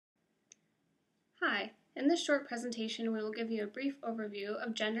Hi, in this short presentation we will give you a brief overview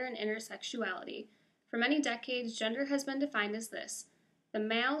of gender and intersexuality. For many decades, gender has been defined as this: the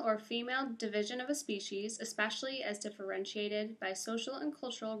male or female division of a species, especially as differentiated by social and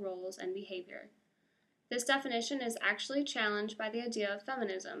cultural roles and behavior. This definition is actually challenged by the idea of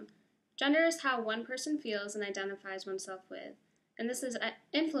feminism. Gender is how one person feels and identifies oneself with, and this is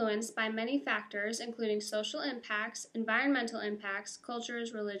influenced by many factors including social impacts, environmental impacts,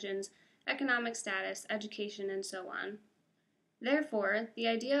 cultures, religions, economic status, education, and so on. Therefore, the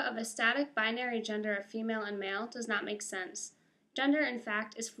idea of a static binary gender of female and male does not make sense. Gender, in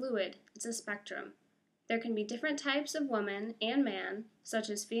fact, is fluid. It's a spectrum. There can be different types of woman and man, such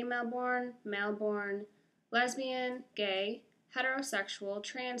as female-born, male-born, lesbian, gay, heterosexual,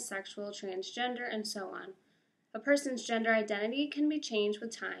 transsexual, transgender, and so on. A person's gender identity can be changed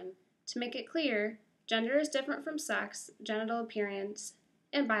with time. To make it clear, gender is different from sex, genital appearance,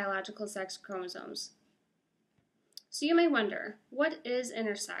 and biological sex chromosomes. So you may wonder, what is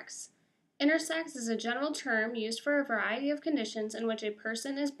intersex? Intersex is a general term used for a variety of conditions in which a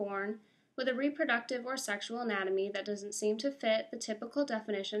person is born with a reproductive or sexual anatomy that doesn't seem to fit the typical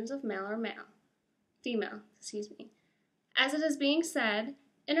definitions of female. As it is being said,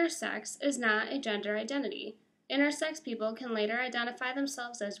 intersex is not a gender identity. Intersex people can later identify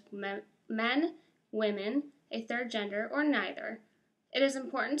themselves as men, women, a third gender, or neither. It is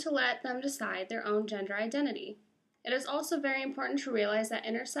important to let them decide their own gender identity. It is also very important to realize that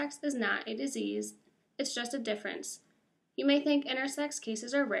intersex is not a disease, it's just a difference. You may think intersex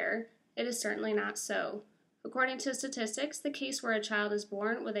cases are rare. It is certainly not so. According to statistics, the case where a child is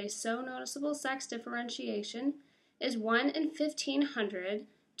born with a so noticeable sex differentiation is 1 in 1,500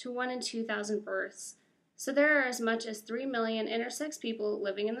 to 1 in 2,000 births. So there are as much as 3 million intersex people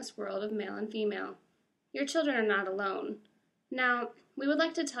living in this world of male and female. Your children are not alone. Now, we would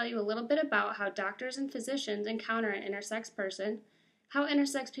like to tell you a little bit about how doctors and physicians encounter an intersex person, how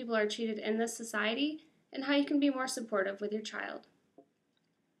intersex people are treated in this society, and how you can be more supportive with your child.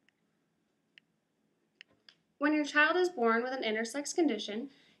 When your child is born with an intersex condition,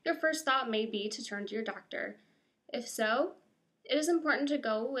 your first thought may be to turn to your doctor. If so, it is important to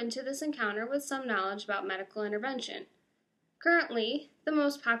go into this encounter with some knowledge about medical intervention. Currently, the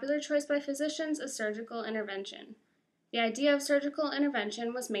most popular choice by physicians is surgical intervention. The idea of surgical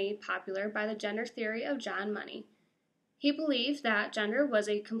intervention was made popular by the gender theory of John Money. He believed that gender was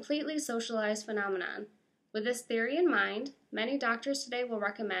a completely socialized phenomenon. With this theory in mind, many doctors today will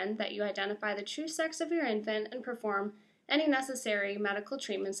recommend that you identify the true sex of your infant and perform any necessary medical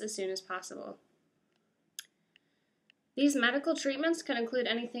treatments as soon as possible. These medical treatments can include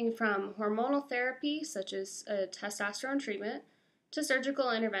anything from hormonal therapy, such as a testosterone treatment, to surgical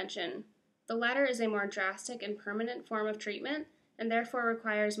intervention. The latter is a more drastic and permanent form of treatment and therefore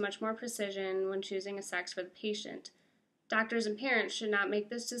requires much more precision when choosing a sex for the patient. Doctors and parents should not make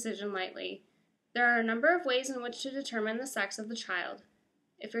this decision lightly. There are a number of ways in which to determine the sex of the child.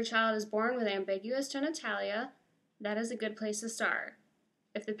 If your child is born with ambiguous genitalia, that is a good place to start.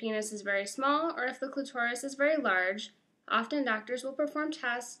 If the penis is very small or if the clitoris is very large, often doctors will perform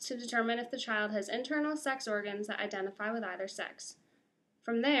tests to determine if the child has internal sex organs that identify with either sex.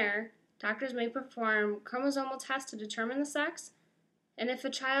 From there, doctors may perform chromosomal tests to determine the sex, and if a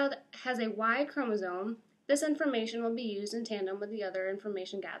child has a Y chromosome, this information will be used in tandem with the other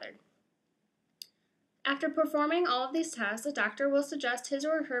information gathered. After performing all of these tests, a doctor will suggest his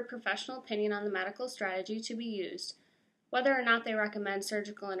or her professional opinion on the medical strategy to be used. Whether or not they recommend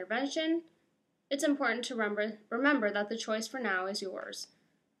surgical intervention, it's important to remember that the choice for now is yours.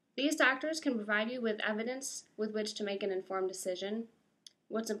 These doctors can provide you with evidence with which to make an informed decision.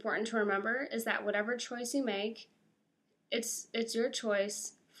 What's important to remember is that whatever choice you make, it's your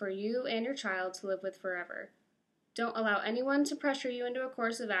choice for you and your child to live with forever. Don't allow anyone to pressure you into a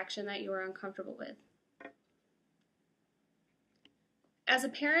course of action that you are uncomfortable with. As a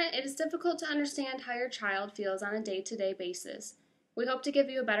parent, it is difficult to understand how your child feels on a day-to-day basis. We hope to give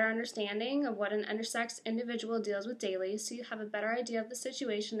you a better understanding of what an intersex individual deals with daily so you have a better idea of the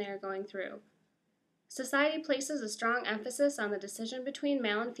situation they are going through. Society places a strong emphasis on the decision between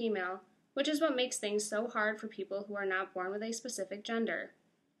male and female, which is what makes things so hard for people who are not born with a specific gender.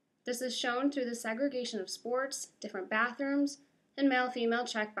 This is shown through the segregation of sports, different bathrooms, and male-female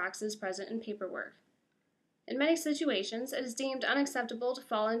checkboxes present in paperwork. In many situations, it is deemed unacceptable to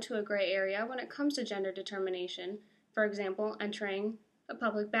fall into a gray area when it comes to gender determination, for example, entering a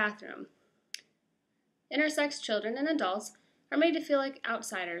public bathroom. Intersex children and adults are made to feel like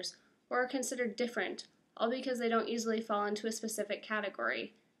outsiders or are considered different, all because they don't easily fall into a specific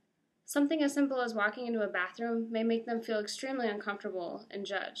category. Something as simple as walking into a bathroom may make them feel extremely uncomfortable and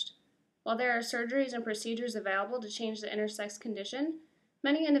judged. While there are surgeries and procedures available to change the intersex condition,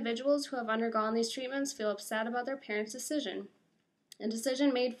 many individuals who have undergone these treatments feel upset about their parents' decision, a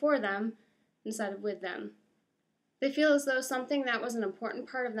decision made for them instead of with them. They feel as though something that was an important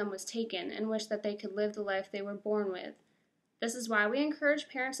part of them was taken and wish that they could live the life they were born with. This is why we encourage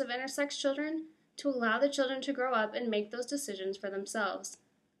parents of intersex children to allow the children to grow up and make those decisions for themselves.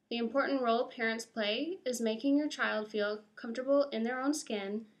 The important role parents play is making your child feel comfortable in their own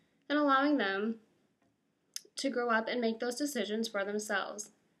skin and allowing them to grow up and make those decisions for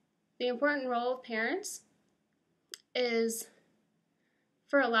themselves. The important role of parents is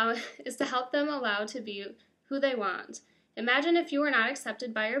to help them allow to be who they want. Imagine if you were not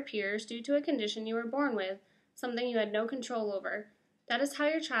accepted by your peers due to a condition you were born with, something you had no control over. That is how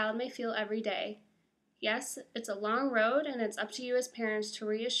your child may feel every day. Yes, it's a long road, and it's up to you as parents to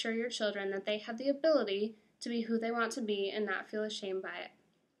reassure your children that they have the ability to be who they want to be and not feel ashamed by it.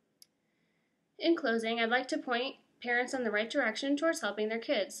 In closing, I'd like to point parents in the right direction towards helping their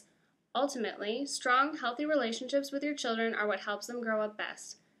kids. Ultimately, strong, healthy relationships with your children are what helps them grow up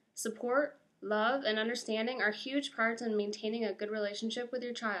best. Support, love, and understanding are huge parts in maintaining a good relationship with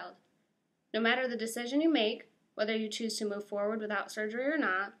your child. No matter the decision you make, whether you choose to move forward without surgery or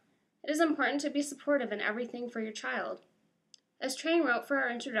not, it is important to be supportive in everything for your child. As Trang wrote for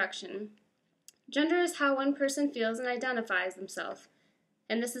our introduction, gender is how one person feels and identifies themselves,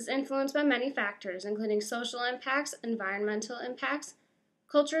 and this is influenced by many factors, including social impacts, environmental impacts,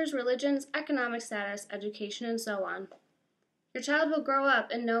 cultures, religions, economic status, education, and so on. Your child will grow up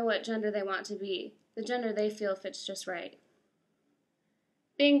and know what gender they want to be, the gender they feel fits just right.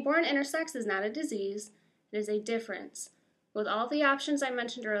 Being born intersex is not a disease, it is a difference. With all the options I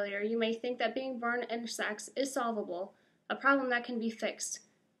mentioned earlier, you may think that being born intersex is solvable, a problem that can be fixed.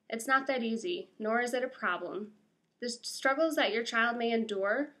 It's not that easy, nor is it a problem. The struggles that your child may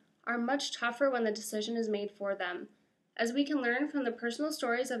endure are much tougher when the decision is made for them. As we can learn from the personal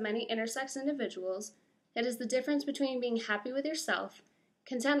stories of many intersex individuals, it is the difference between being happy with yourself,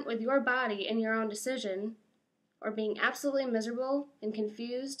 content with your body and your own decision, or being absolutely miserable and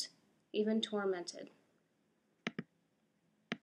confused, even tormented.